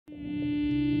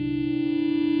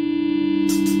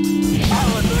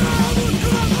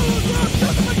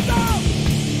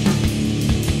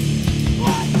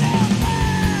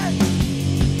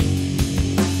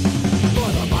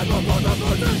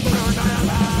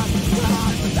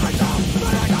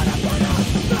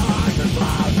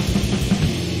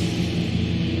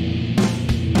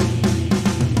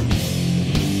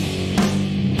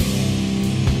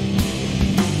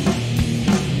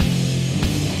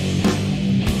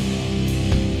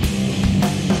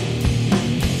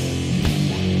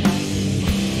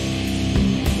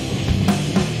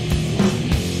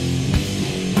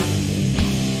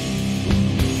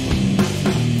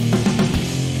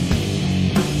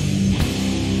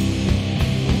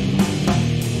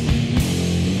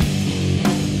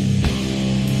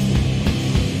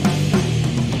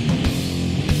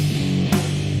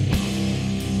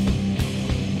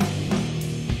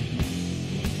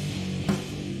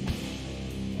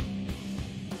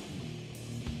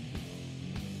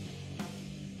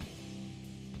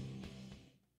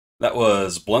That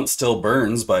was Blunt Still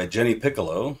Burns by Jenny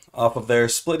Piccolo, off of their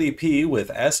split EP with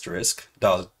Asterisk,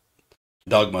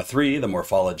 Dogma 3, The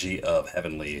Morphology of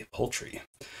Heavenly Poultry.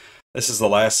 This is the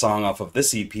last song off of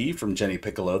this EP from Jenny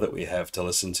Piccolo that we have to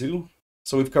listen to.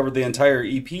 So we've covered the entire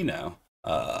EP now,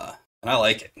 and I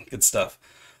like it. Good stuff.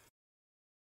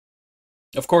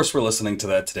 Of course, we're listening to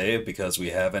that today because we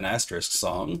have an Asterisk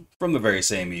song from the very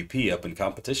same EP up in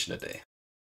competition today.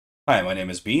 Hi, my name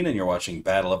is Bean, and you're watching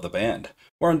Battle of the Band.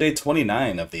 We're on day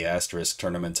 29 of the Asterisk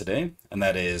tournament today, and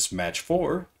that is match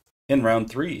 4 in round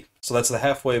 3. So that's the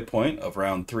halfway point of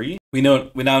round 3. We now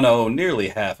know nearly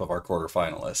half of our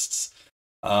quarterfinalists.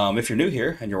 If you're new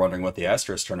here and you're wondering what the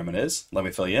Asterisk tournament is, let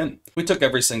me fill you in. We took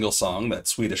every single song that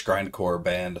Swedish grindcore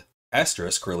band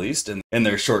Asterisk released in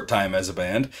their short time as a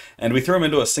band, and we threw them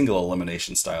into a single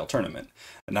elimination style tournament.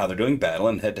 And now they're doing battle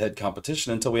and head-to-head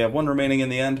competition until we have one remaining in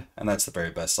the end, and that's the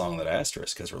very best song that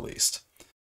Asterisk has released.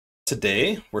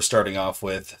 Today, we're starting off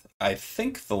with, I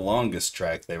think, the longest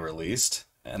track they released,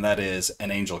 and that is An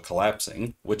Angel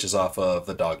Collapsing, which is off of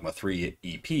the Dogma 3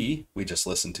 EP we just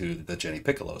listened to the Jenny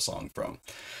Piccolo song from.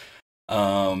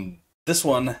 This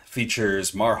one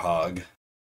features Marhog,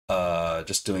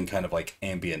 just doing kind of like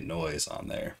ambient noise on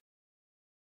there.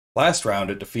 Last round,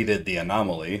 it defeated The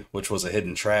Anomaly, which was a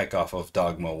hidden track off of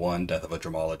Dogma 1, Death of a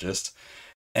Dramologist,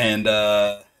 and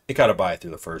it got a bye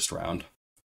through the first round.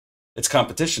 Its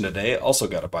competition today also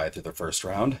got a bye through the first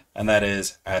round, and that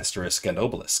is Asterisk and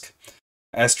Obelisk.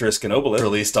 Asterisk and Obelisk,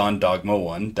 released on Dogma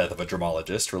 1, Death of a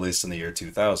Dramologist, released in the year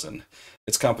 2000.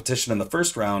 Its competition in the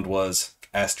first round was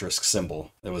Asterisk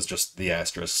Symbol. It was just the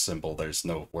asterisk symbol, there's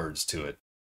no words to it.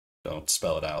 Don't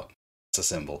spell it out. It's a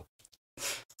symbol.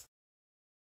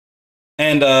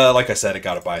 And like I said, it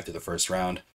got a bye through the first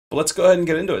round. But let's go ahead and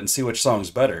get into it and see which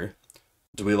song's better.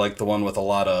 Do we like the one with a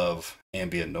lot of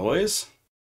ambient noise?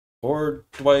 Or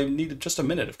do I need just a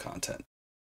minute of content?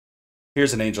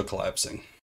 Here's An Angel Collapsing.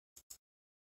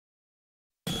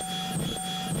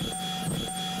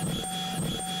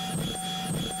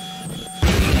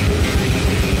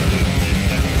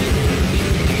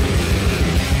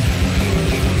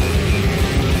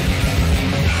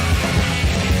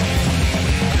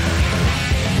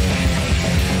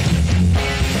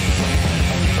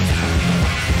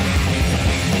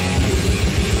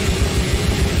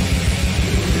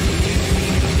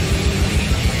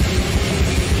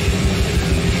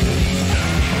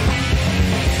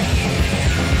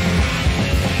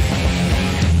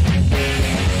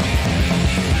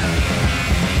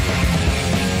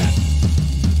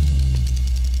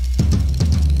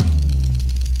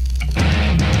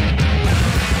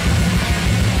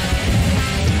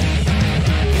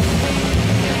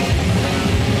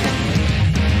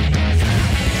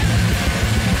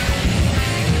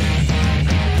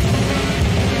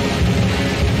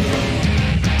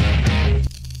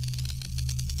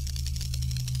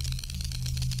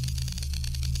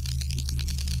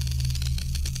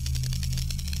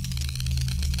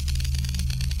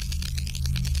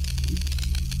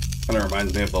 Kind of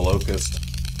reminds me of The Locust.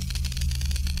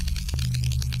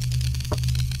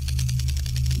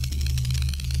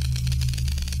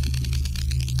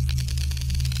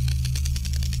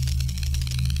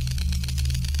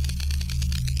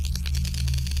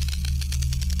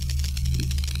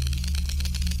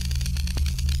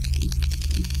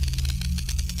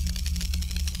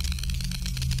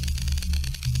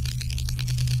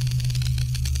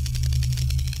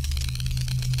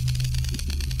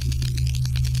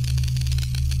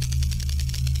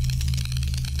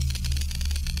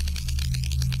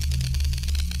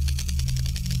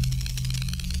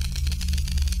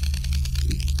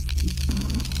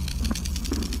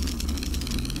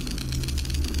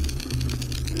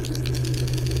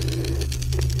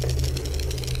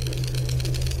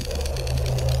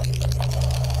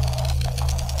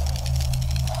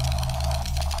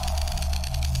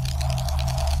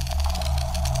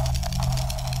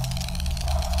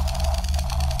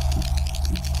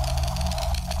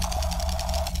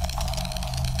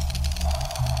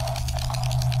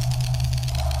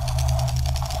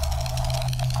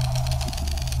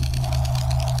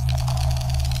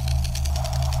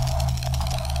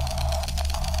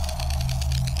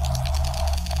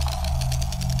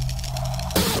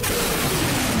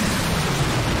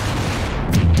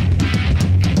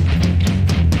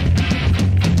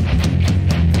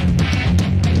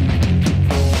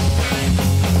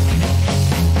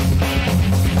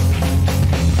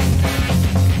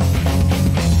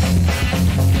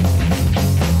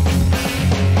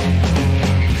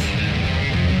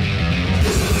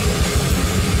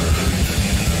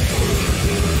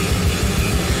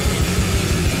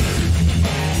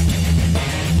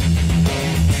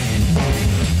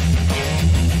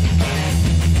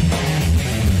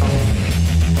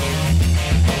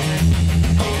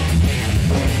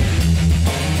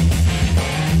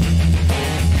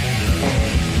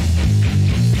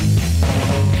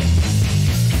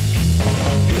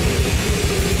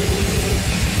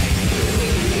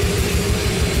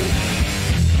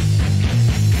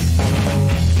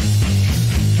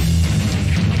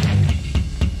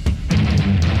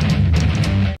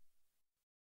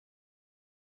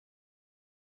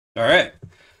 Alright.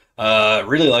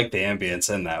 Really like the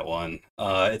ambience in that one.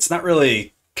 It's not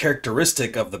really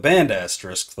characteristic of the band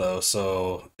Asterisk, though,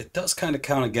 so it does kind of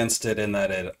count against it in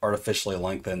that it artificially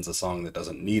lengthens a song that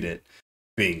doesn't need it,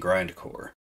 being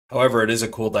grindcore. However, it is a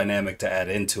cool dynamic to add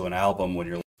into an album when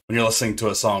you're listening to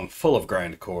a song full of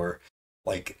grindcore.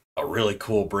 Like, a really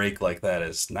cool break like that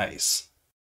is nice.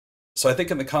 So I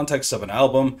think in the context of an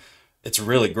album, it's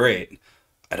really great.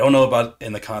 I don't know about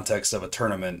in the context of a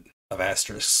tournament of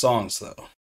Asterisk songs, though.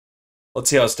 Let's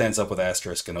see how it stands up with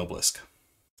Asterisk and Obelisk.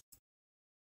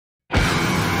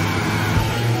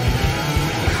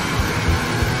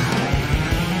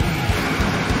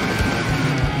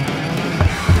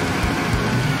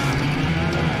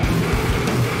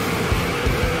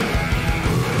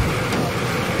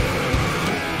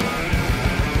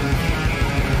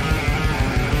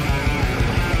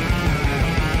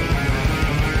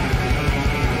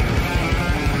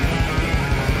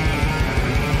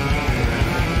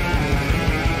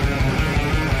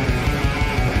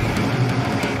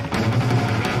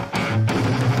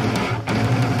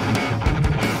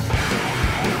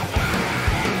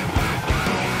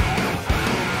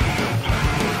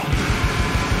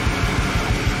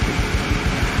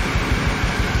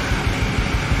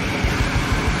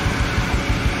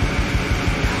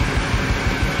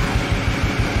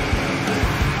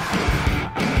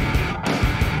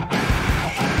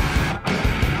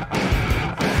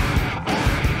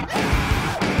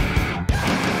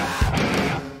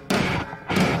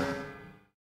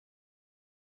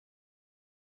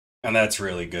 And that's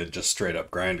really good, just straight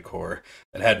up grindcore.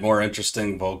 It had more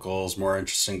interesting vocals, more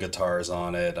interesting guitars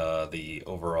on it. The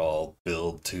overall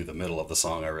build to the middle of the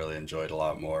song I really enjoyed a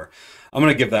lot more. I'm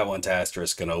going to give that one to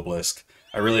Asterisk and Obelisk.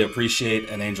 I really appreciate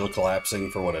An Angel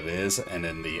Collapsing for what it is, and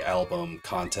in the album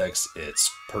context, it's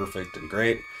perfect and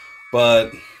great.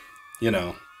 But, you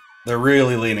know, they're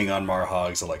really leaning on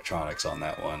Marhog's electronics on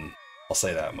that one. I'll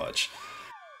say that much.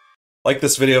 Like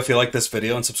this video if you like this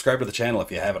video, and subscribe to the channel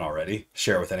if you haven't already.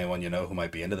 Share with anyone you know who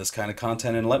might be into this kind of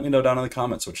content, and let me know down in the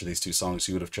comments which of these two songs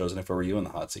you would have chosen if it were you in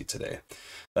the hot seat today.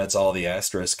 That's all the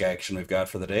Asterisk action we've got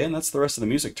for the day, and that's the rest of the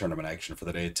music tournament action for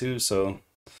the day too, so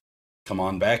come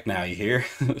on back now, you hear?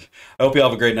 I hope you all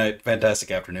have a great night,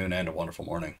 fantastic afternoon, and a wonderful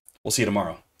morning. We'll see you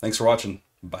tomorrow. Thanks for watching.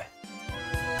 Bye.